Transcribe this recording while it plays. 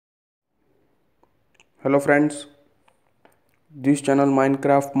Hello friends, this channel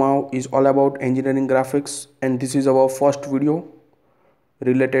Minecraft Mau is all about engineering graphics and this is our first video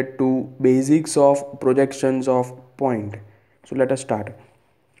related to basics of projections of point. So let us start.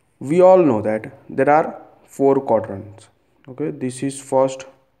 We all know that there are four quadrants. Okay, this is first,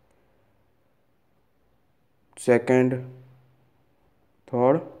 second,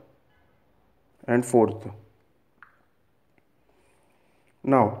 third and fourth.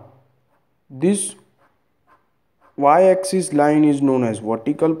 Now this y-axis line is known as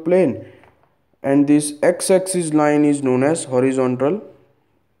vertical plane and this x-axis line is known as horizontal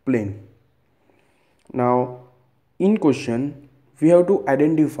plane. Now in question we have to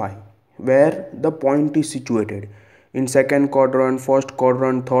identify where the point is situated in second quadrant, first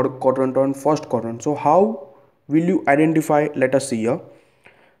quadrant, third quadrant and first quadrant. So how will you identify? Let us see here.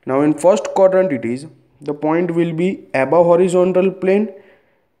 Now in first quadrant it is the point will be above horizontal plane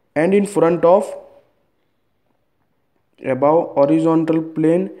and in front of above horizontal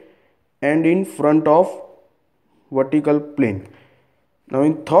plane and in front of vertical plane. Now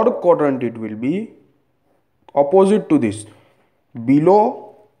in third quadrant it will be opposite to this,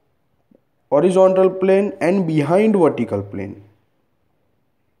 below horizontal plane and behind vertical plane.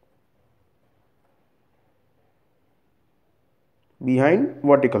 Behind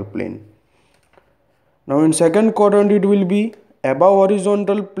vertical plane. Now in second quadrant it will be above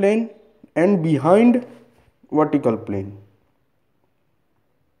horizontal plane and behind vertical plane.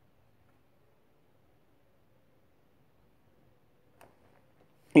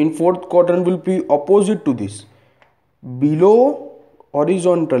 In fourth quadrant will be opposite to this, below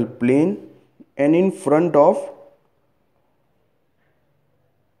horizontal plane and in front of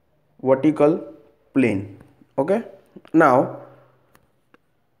vertical plane. Okay, now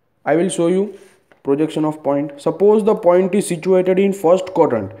I will show you projection of point. Suppose the point is situated in first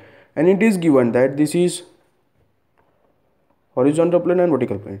quadrant and it is given that this is horizontal plane and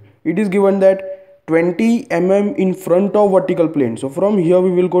vertical plane. It is given that 20 mm in front of vertical plane. So from here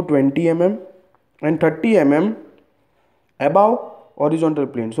we will go 20 mm and 30 mm above horizontal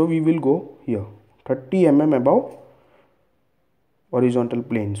plane. So we will go here 30 mm above horizontal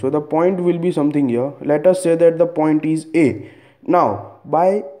plane. So the point will be something here. Let us say that the point is A. Now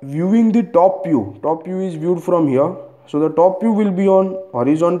by viewing the top view is viewed from here. So the top view will be on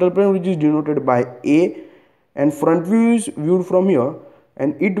horizontal plane, which is denoted by A, and front view is viewed from here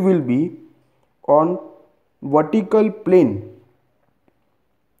and it will be on vertical plane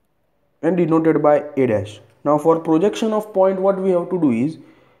and denoted by A dash. Now for projection of point, what we have to do is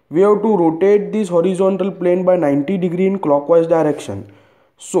we have to rotate this horizontal plane by 90 degree in clockwise direction.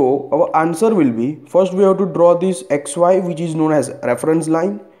 So our answer will be, first we have to draw this xy, which is known as reference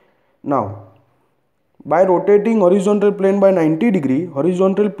line. Now by rotating horizontal plane by 90 degree,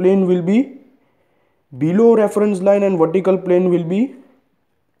 horizontal plane will be below reference line and vertical plane will be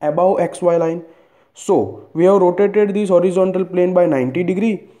above xy line. So we have rotated this horizontal plane by 90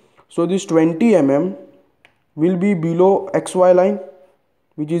 degree. So this 20 mm will be below xy line,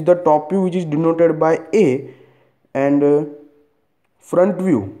 which is the top view, which is denoted by A, and front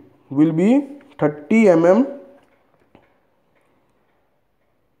view will be 30 mm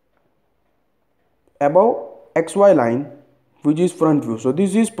above xy line, which is front view. So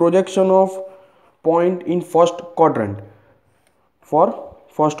this is projection of point in first quadrant for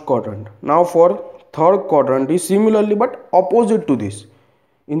first quadrant. Now for third quadrant is similarly but opposite to this.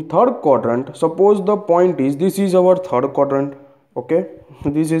 In third quadrant, suppose the point is, this is our third quadrant. Okay,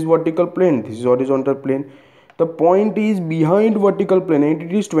 this is vertical plane, this is horizontal plane. The point is behind vertical plane and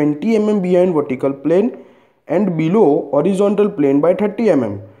it is 20 mm behind vertical plane and below horizontal plane by 30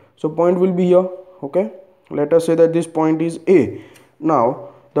 mm. So point will be here. Okay, let us say that this point is A. Now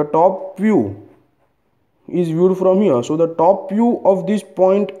the top view is viewed from here. So the top view of this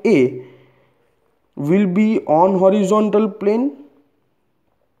point A will be on horizontal plane,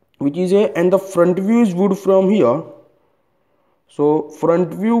 which is A, and the front view is viewed from here. So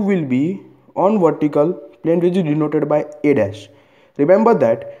front view will be on vertical plane, which is denoted by A dash. Remember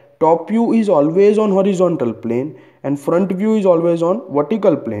that top view is always on horizontal plane and front view is always on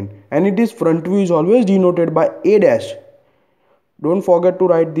vertical plane, and it is front view is always denoted by A dash. Don't forget to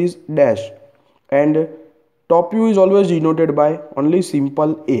write this dash, and top view is always denoted by only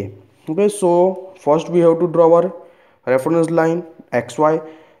simple A. Okay, so first we have to draw our reference line xy.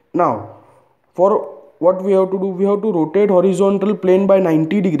 Now for what we have to do, we have to rotate horizontal plane by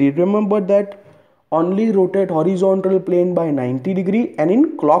 90 degree. Remember that only rotate horizontal plane by 90 degree and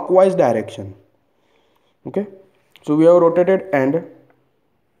in clockwise direction. Okay, so we have rotated and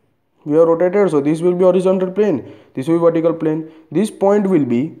we have rotated, so this will be horizontal plane, this will be vertical plane. This point will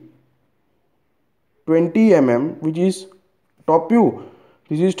be 20 mm which is top view,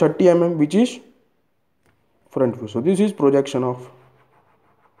 this is 30 mm which is front view. So this is projection of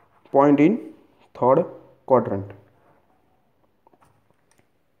point in third quadrant.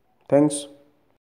 Thanks.